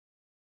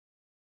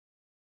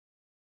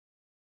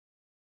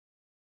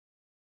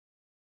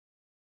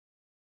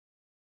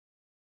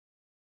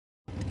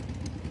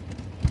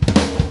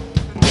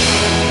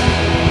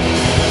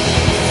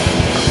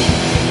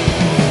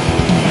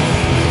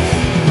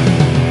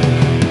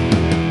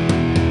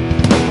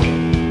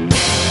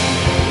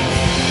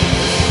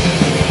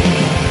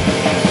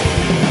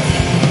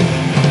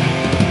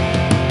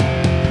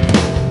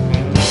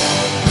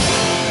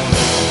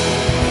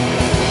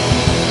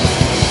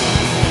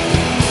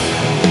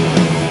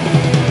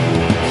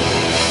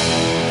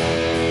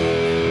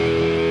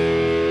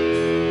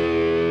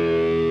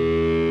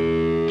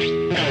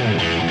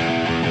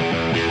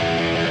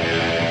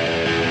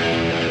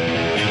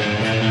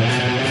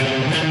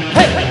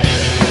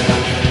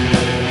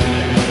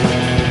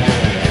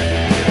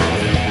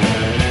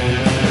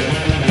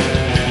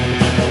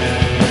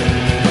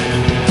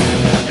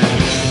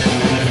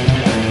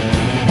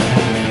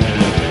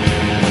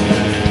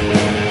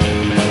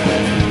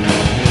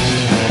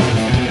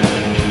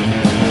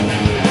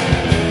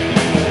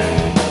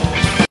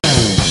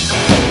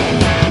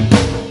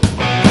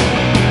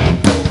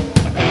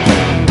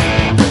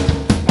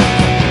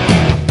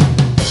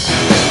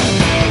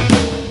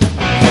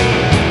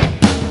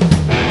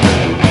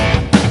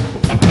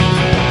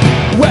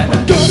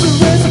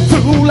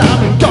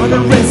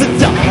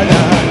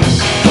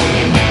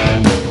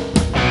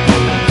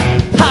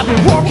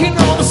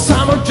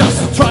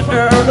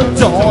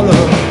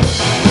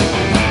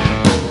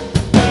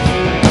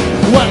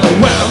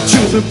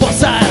The boss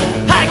said,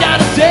 I got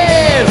a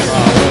deal.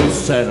 Oh,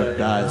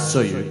 Saturday,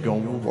 so you're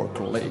gonna work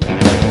late.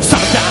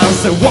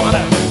 Sometimes they wonder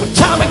what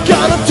time I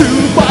gonna do,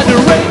 but there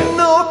ain't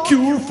no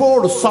cure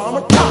for the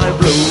summertime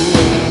blues.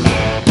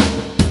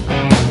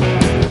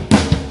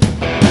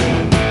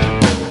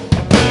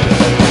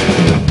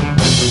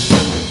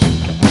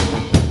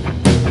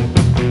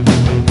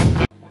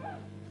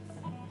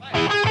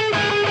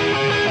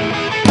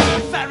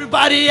 If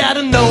everybody had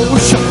an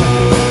ocean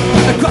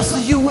across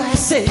the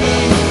USA,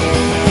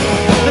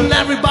 then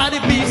everybody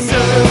be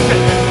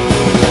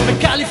surfing in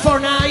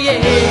California,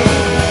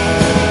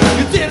 yeah.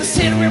 You didn't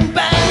see it in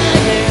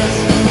bags,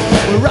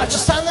 we're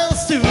righteous and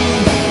too,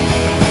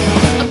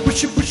 and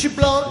pushy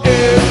blonde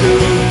hair,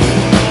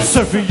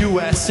 surfing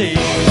USA. You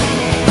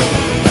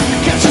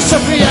catch a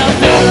surfing out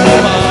there,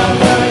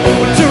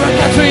 to a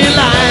country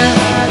line,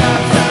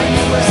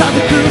 South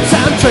the groups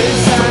and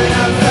trace, turn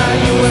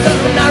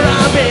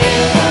around me.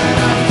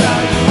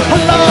 I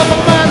love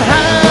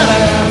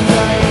Manhattan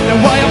and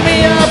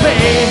Wyoming,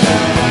 babe.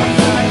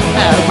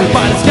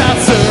 Everybody's got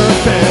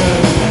surfing,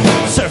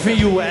 surfing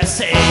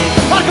USA.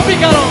 Marco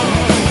Picaro.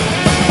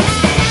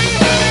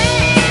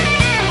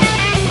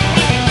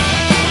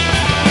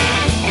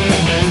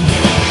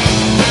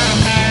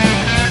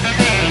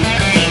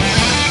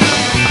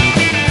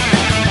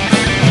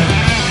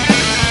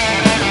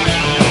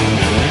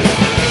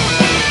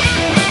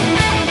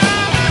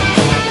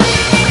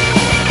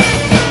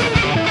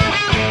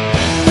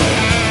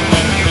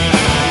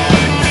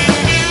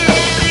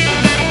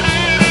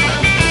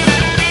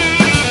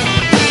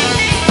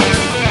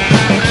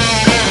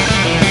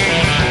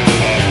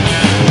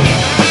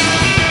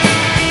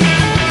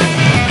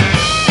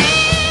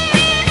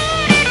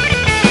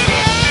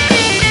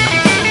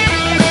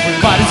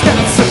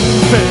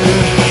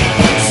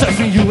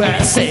 Surfing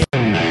USA.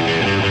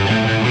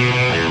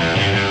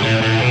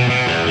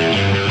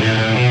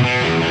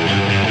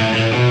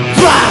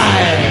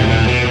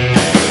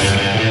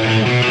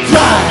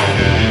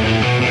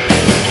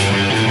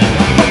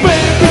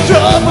 Baby,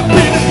 drove a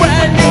big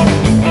brand new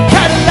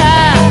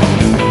Cadillac.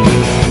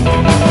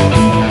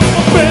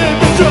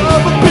 Baby,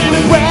 drove a big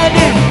brand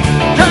new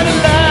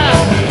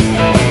Cadillac.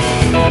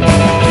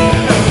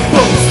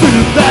 Supposed to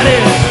that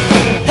is,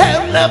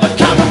 hell never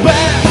coming back.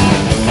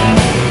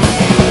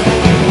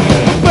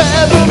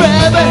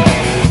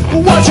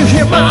 Won't you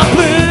hear my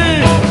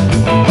plea?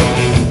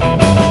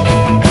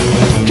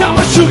 Come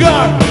on,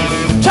 sugar,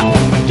 talk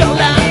your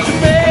line to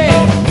me.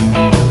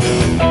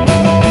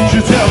 You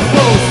tell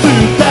close to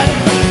that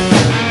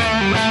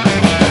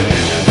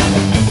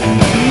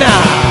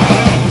now.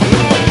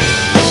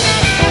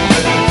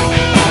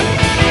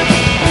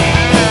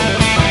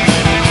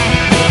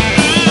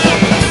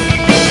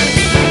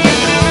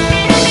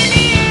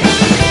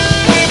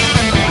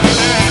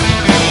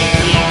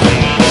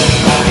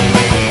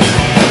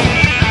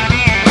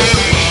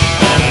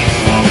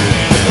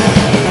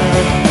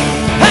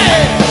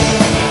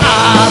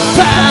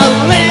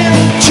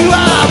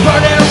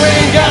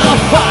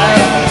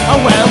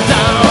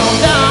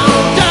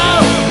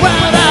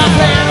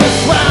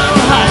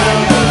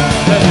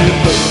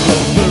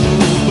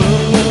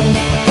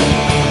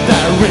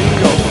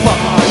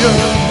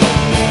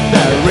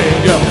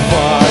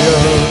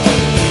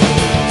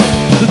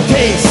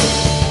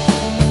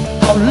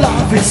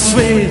 It's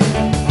sweet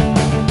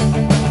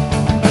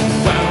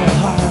when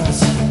hearts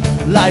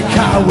like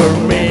our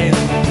made.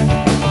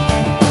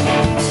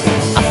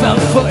 I fell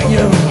for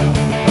you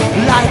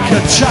like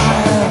a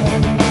child,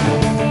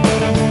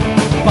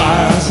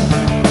 but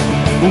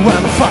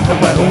when the fire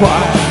went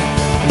wild,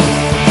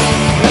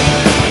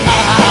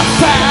 I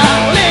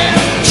fell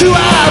into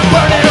a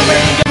burning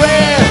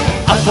ring.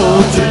 I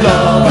fall to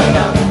love and I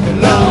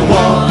love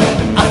one.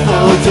 I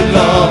fall to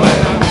love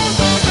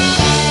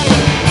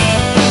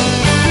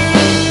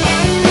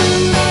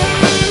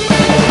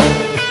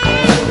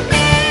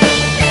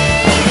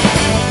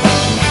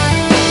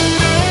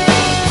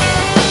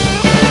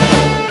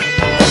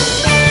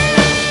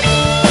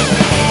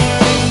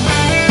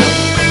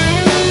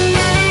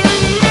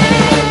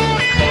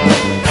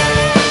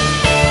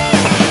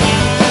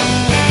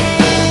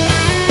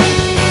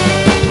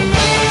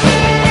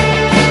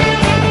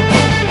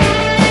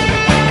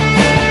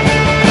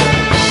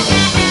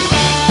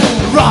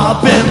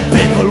and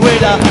people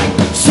with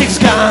 6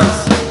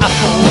 guns. I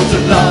fall to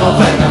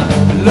love and I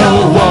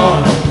love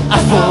one. I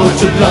fall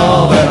to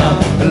love and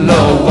I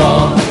love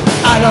one.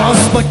 I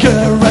lost my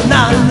girl and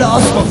I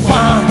lost my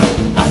fun.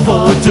 I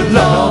fall to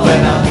love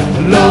and I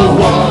love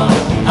one.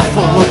 I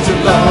fall to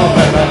love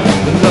and I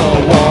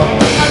love one.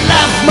 I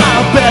left my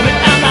baby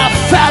and I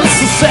felt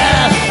so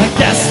sad. I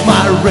guess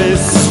my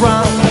race is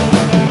run.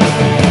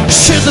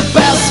 She's the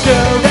best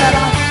girl that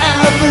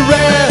I've ever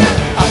read.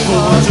 I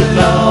fall to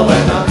love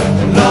and I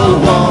love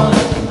one.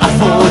 I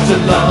fall to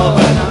love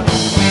and I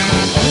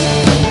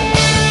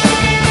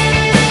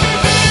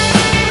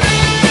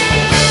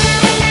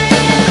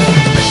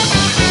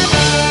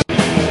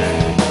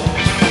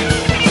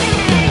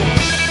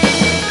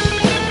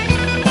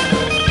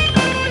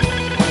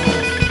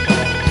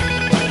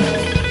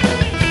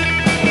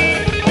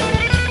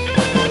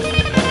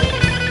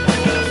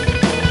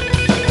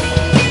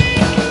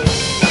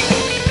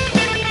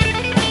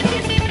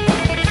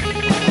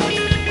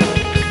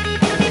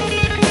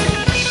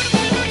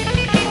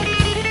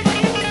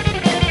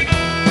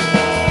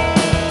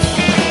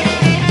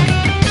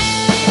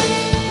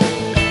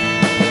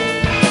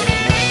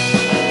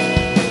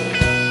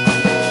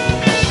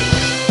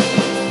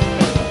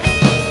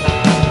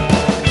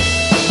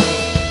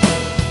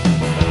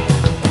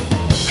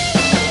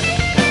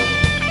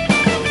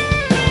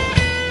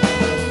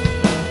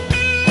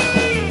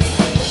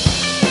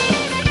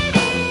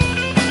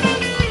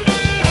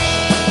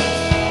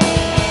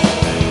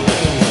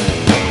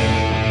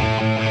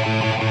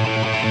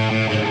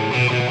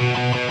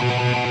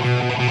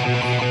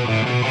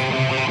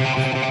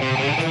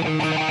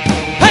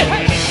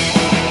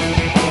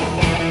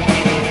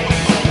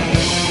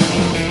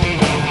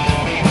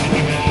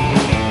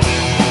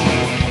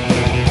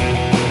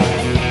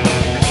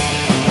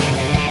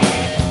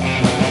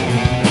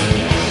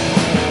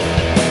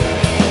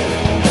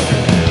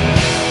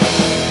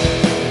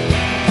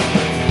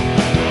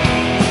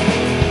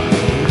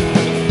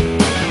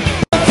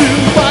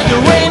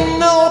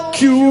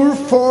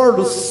for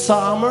the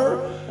summertime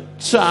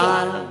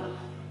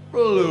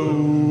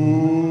blues.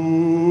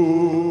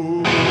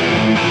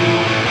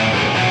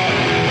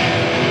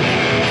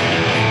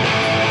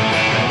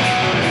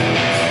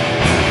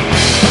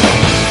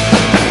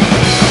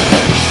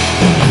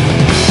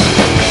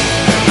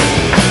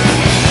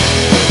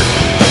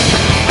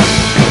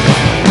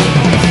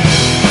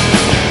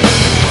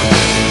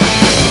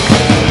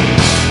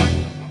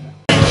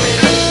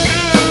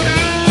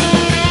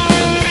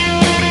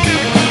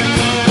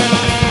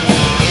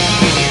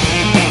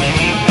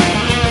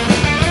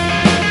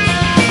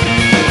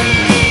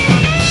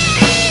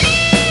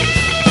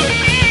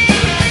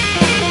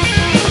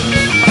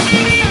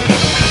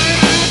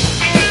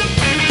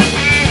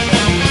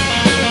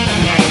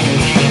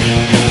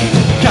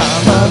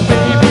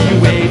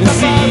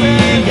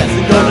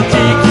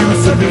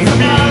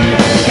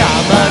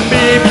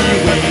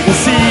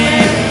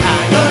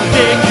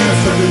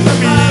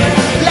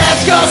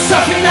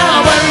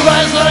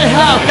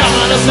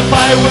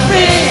 Fight with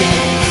me.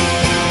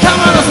 Come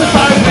on, let's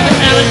fight with me.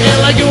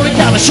 And like you wanna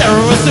count a share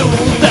of a soul.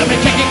 Let me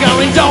kick it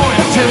going, don't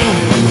too.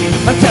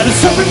 I tell you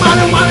something,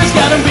 money's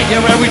gotta be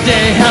here every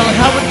day. Hell,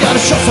 how it gotta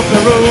show some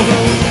Peru.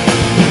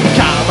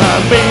 Come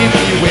on,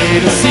 baby,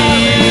 wait and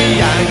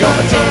see. I'm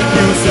gonna take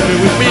you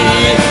swimming with me.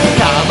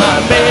 Come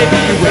on,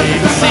 baby,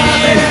 wait and see.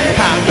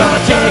 I'm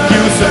gonna take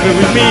you swimming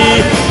with me.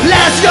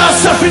 Let's go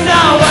surfing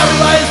now.